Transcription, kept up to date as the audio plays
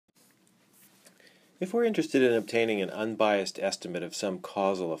If we're interested in obtaining an unbiased estimate of some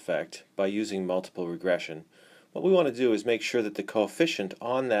causal effect by using multiple regression, what we want to do is make sure that the coefficient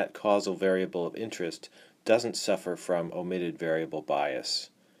on that causal variable of interest doesn't suffer from omitted variable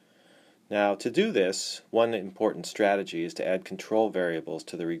bias. Now, to do this, one important strategy is to add control variables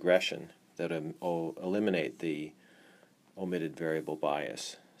to the regression that eliminate the omitted variable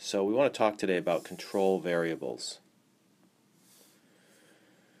bias. So we want to talk today about control variables.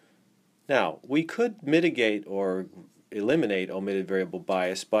 Now, we could mitigate or eliminate omitted variable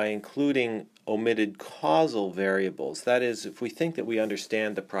bias by including omitted causal variables. That is, if we think that we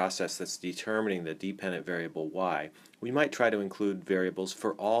understand the process that's determining the dependent variable y, we might try to include variables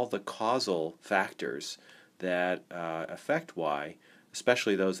for all the causal factors that affect y,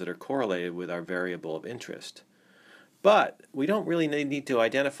 especially those that are correlated with our variable of interest. But we don't really need to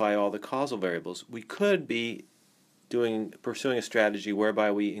identify all the causal variables. We could be pursuing a strategy whereby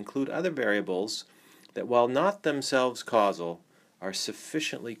we include other variables that, while not themselves causal, are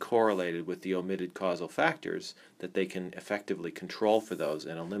sufficiently correlated with the omitted causal factors that they can effectively control for those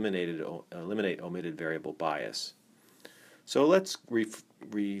and eliminate omitted variable bias. So let's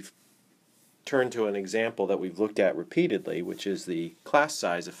turn to an example that we've looked at repeatedly, which is the class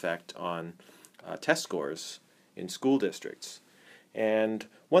size effect on test scores in school districts. And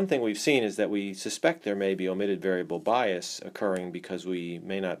one thing we've seen is that we suspect there may be omitted variable bias occurring because we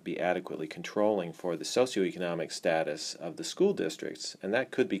may not be adequately controlling for the socioeconomic status of the school districts, and that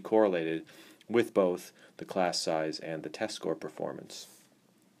could be correlated with both the class size and the test score performance.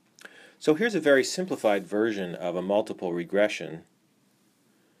 So here's a very simplified version of a multiple regression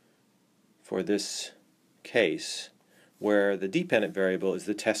for this case, where the dependent variable is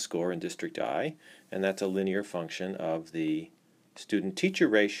the test score in District I, and that's a linear function of the student-teacher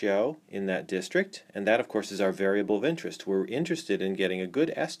ratio in that district, and that of course is our variable of interest. We're interested in getting a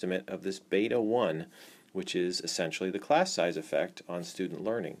good estimate of this beta 1, which is essentially the class size effect on student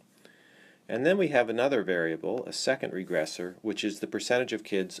learning. And then we have another variable, a second regressor, which is the percentage of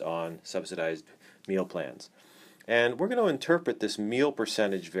kids on subsidized meal plans. And we're going to interpret this meal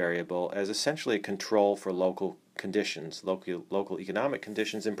percentage variable as essentially a control for local conditions, local economic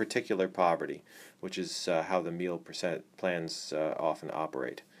conditions, in particular poverty, which is how the meal plans often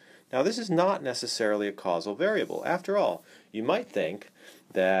operate. Now, this is not necessarily a causal variable. After all, you might think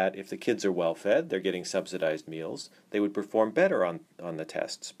that if the kids are well fed, they're getting subsidized meals, they would perform better on the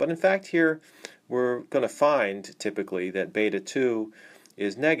tests. But in fact, here we're going to find typically that beta 2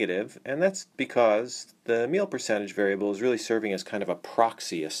 is negative, and that's because the meal percentage variable is really serving as kind of a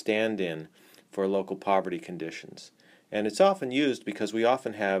proxy, a stand-in for local poverty conditions. And it's often used because we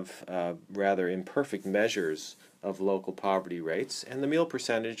often have rather imperfect measures of local poverty rates, and the meal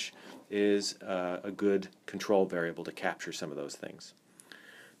percentage is a good control variable to capture some of those things.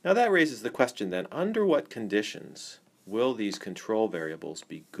 Now that raises the question then, under what conditions will these control variables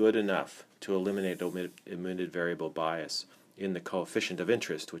be good enough to eliminate omitted variable bias in the coefficient of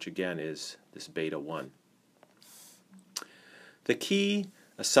interest, which again is this beta 1? The key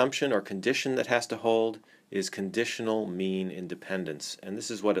assumption or condition that has to hold is conditional mean independence, and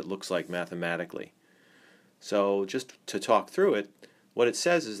this is what it looks like mathematically. So just to talk through it, what it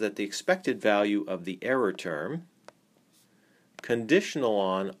says is that the expected value of the error term, conditional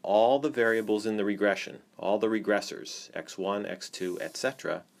on all the variables in the regression, all the regressors, x1, x2,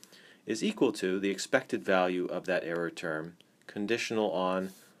 etc., is equal to the expected value of that error term, conditional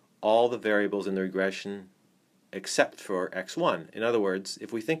on all the variables in the regression except for x1. In other words,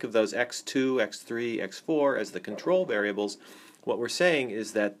 if we think of those x2, x3, x4 as the control variables, what we're saying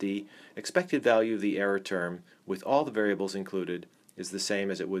is that the expected value of the error term with all the variables included is the same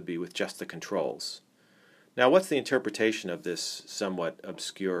as it would be with just the controls. Now, what's the interpretation of this somewhat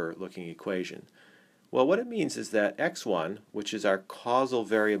obscure looking equation? Well, what it means is that x1, which is our causal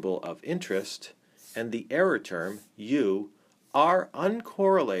variable of interest, and the error term, u, are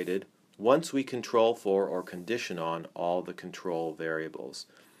uncorrelated once we control for or condition on all the control variables.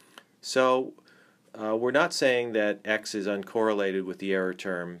 So we're not saying that x is uncorrelated with the error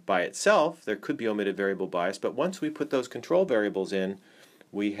term by itself. There could be omitted variable bias, but once we put those control variables in,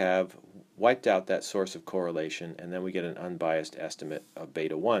 we have wiped out that source of correlation, and then we get an unbiased estimate of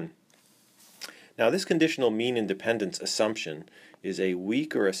beta 1. Now, this conditional mean independence assumption is a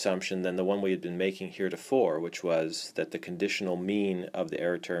weaker assumption than the one we had been making heretofore, which was that the conditional mean of the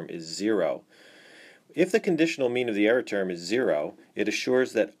error term is 0. If the conditional mean of the error term is 0, it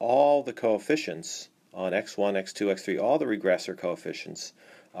assures that all the coefficients on x1, x2, x3, all the regressor coefficients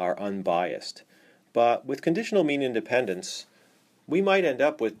are unbiased. But with conditional mean independence, we might end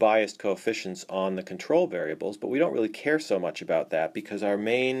up with biased coefficients on the control variables, but we don't really care so much about that because our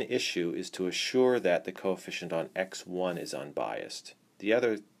main issue is to assure that the coefficient on x1 is unbiased. The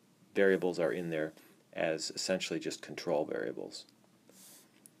other variables are in there as essentially just control variables.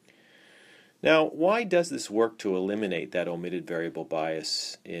 Now, why does this work to eliminate that omitted variable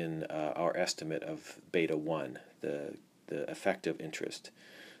bias in our estimate of beta 1, the effective interest?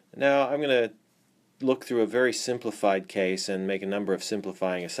 Now, I'm going to look through a very simplified case and make a number of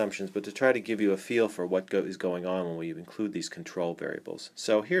simplifying assumptions, but to try to give you a feel for what is going on when we include these control variables.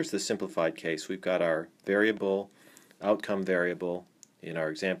 So here's the simplified case. We've got our variable, outcome variable. In our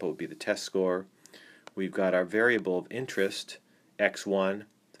example, it would be the test score. We've got our variable of interest, x1,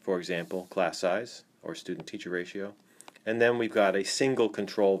 for example, class size or student-teacher ratio. And then we've got a single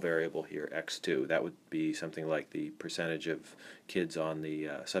control variable here, x2. That would be something like the percentage of kids on the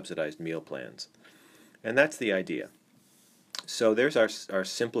subsidized meal plans. And that's the idea. So there's our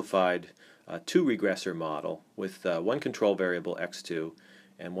simplified two-regressor model with one control variable, x2,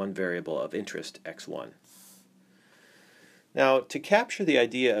 and one variable of interest, x1. Now, to capture the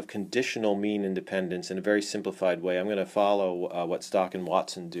idea of conditional mean independence in a very simplified way, I'm going to follow what Stock and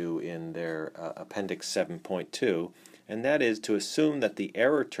Watson do in their Appendix 7.2, and that is to assume that the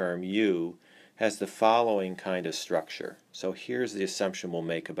error term u has the following kind of structure. So here's the assumption we'll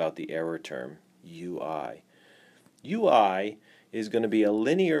make about the error term, ui. ui is going to be a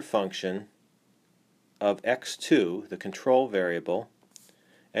linear function of x2, the control variable,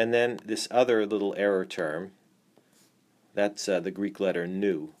 and then this other little error term, that's the Greek letter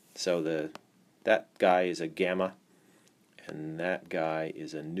nu. So that guy is a gamma, and that guy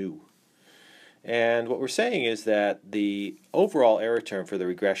is a nu. And what we're saying is that the overall error term for the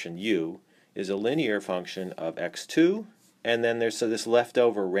regression u is a linear function of x2, and then there's this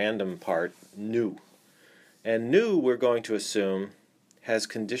leftover random part, nu. And nu, we're going to assume, has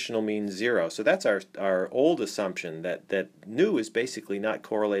conditional mean 0. So that's our old assumption that nu is basically not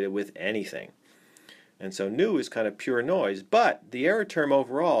correlated with anything. And so nu is kind of pure noise, but the error term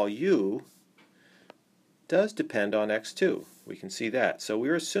overall, u, does depend on x2. We can see that. So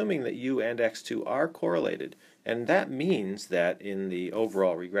we're assuming that u and x2 are correlated, and that means that in the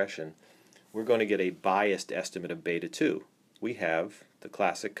overall regression, we're going to get a biased estimate of beta 2. We have the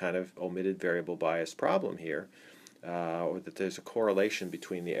classic kind of omitted variable bias problem here, or that there's a correlation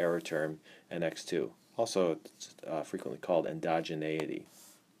between the error term and x2. Also, it's frequently called endogeneity.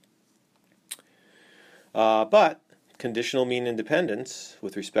 But conditional mean independence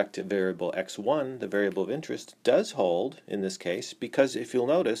with respect to variable x1, the variable of interest, does hold in this case because if you'll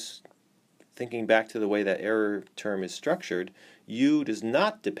notice, thinking back to the way that error term is structured, u does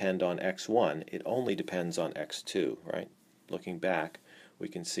not depend on x1, it only depends on x2, right? Looking back, we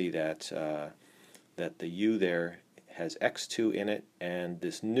can see that that the u there has x2 in it and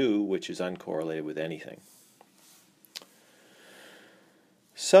this nu, which is uncorrelated with anything.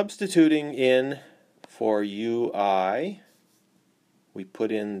 Substituting in for ui, we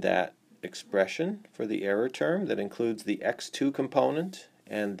put in that expression for the error term that includes the x2 component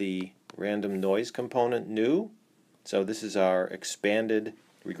and the random noise component nu. So this is our expanded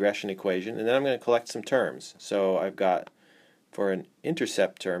regression equation, and then I'm going to collect some terms. So I've got, for an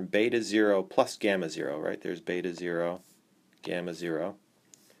intercept term, beta 0 plus gamma 0, right? There's beta 0, gamma 0.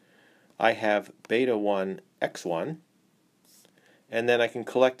 I have beta 1, x1. And then I can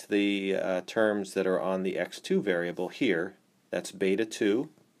collect the terms that are on the x2 variable here. That's beta 2,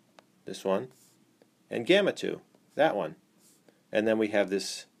 this one, and gamma 2, that one. And then we have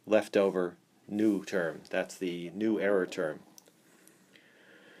this leftover nu term. That's the nu error term.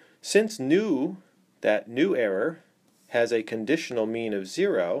 Since nu, that nu error, has a conditional mean of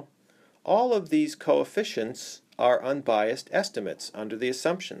 0, all of these coefficients are unbiased estimates under the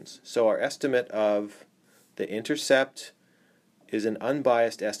assumptions. So our estimate of the intercept is an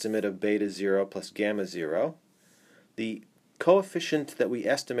unbiased estimate of beta 0 plus gamma 0. The coefficient that we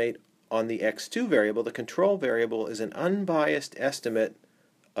estimate on the x2 variable, the control variable, is an unbiased estimate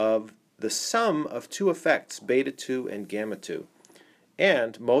of the sum of two effects, beta 2 and gamma 2.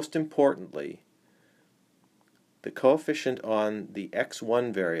 And most importantly, the coefficient on the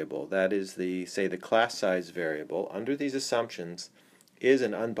x1 variable, that is the, say, the class size variable, under these assumptions, is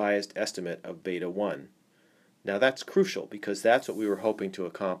an unbiased estimate of beta 1. Now that's crucial because that's what we were hoping to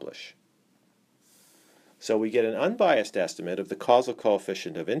accomplish. So we get an unbiased estimate of the causal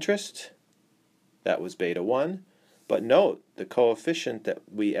coefficient of interest, that was beta 1, but note the coefficient that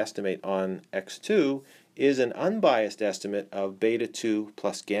we estimate on x2 is an unbiased estimate of beta 2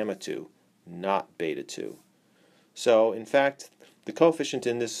 plus gamma 2, not beta 2. So in fact, the coefficient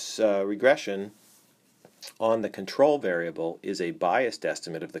in this regression on the control variable is a biased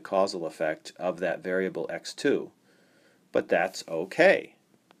estimate of the causal effect of that variable x2. But that's okay.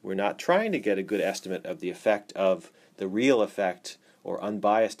 We're not trying to get a good estimate of the effect of the real effect or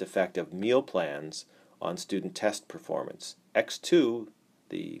unbiased effect of meal plans on student test performance. x2,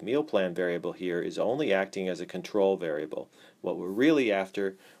 the meal plan variable here, is only acting as a control variable. What we're really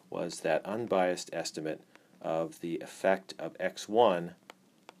after was that unbiased estimate of the effect of x1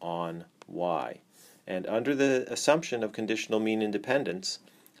 on y. And under the assumption of conditional mean independence,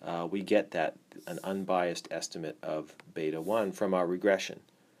 we get an unbiased estimate of beta 1 from our regression.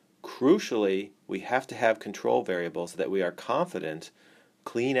 Crucially, we have to have control variables that we are confident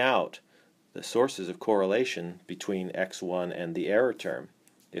clean out the sources of correlation between x1 and the error term.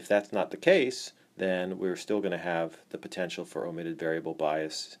 If that's not the case, then we're still going to have the potential for omitted variable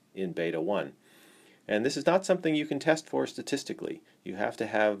bias in beta 1. And this is not something you can test for statistically. You have to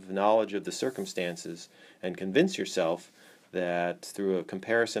have knowledge of the circumstances and convince yourself that through a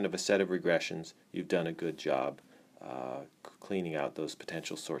comparison of a set of regressions, you've done a good job cleaning out those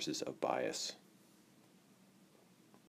potential sources of bias.